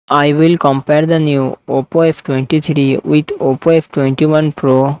I will compare the new Oppo F23 with Oppo F21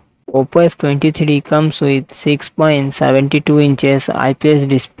 Pro. Oppo F23 comes with 6.72 inches IPS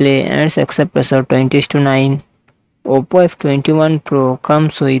display and success ratio 20:9. Oppo F21 Pro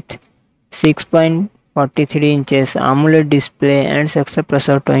comes with 6.43 inches AMOLED display and success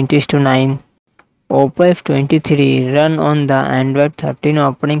ratio 20:9. Oppo F23 run on the Android 13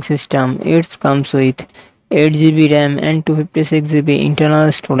 operating system. It comes with 8 GB RAM and 256 GB internal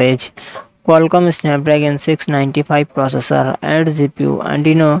storage. Qualcomm Snapdragon 695 processor and GPU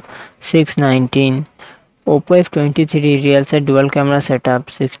Adreno 619. Oppo F23 real set dual camera setup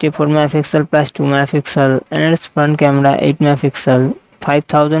 64 megapixel plus 2 megapixel and its front camera 8 megapixel,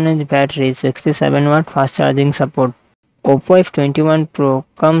 5000 mAh battery, 67 watt fast charging support. Oppo F21 Pro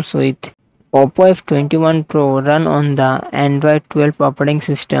comes with Oppo F21 Pro run on the Android 12 operating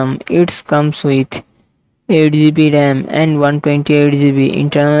system. It comes with 8 GB RAM and 128 GB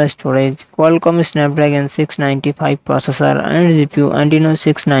internal storage. Qualcomm Snapdragon 695 processor and GPU Adreno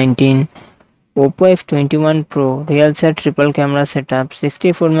 619. Oppo F21 Pro real set triple camera setup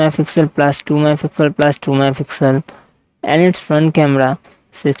 64 megapixel plus 2 megapixel plus 2 megapixel and its front camera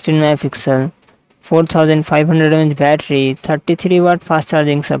 16 megapixel, 4500 mAh battery, 33 watt fast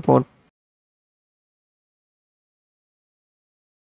charging support.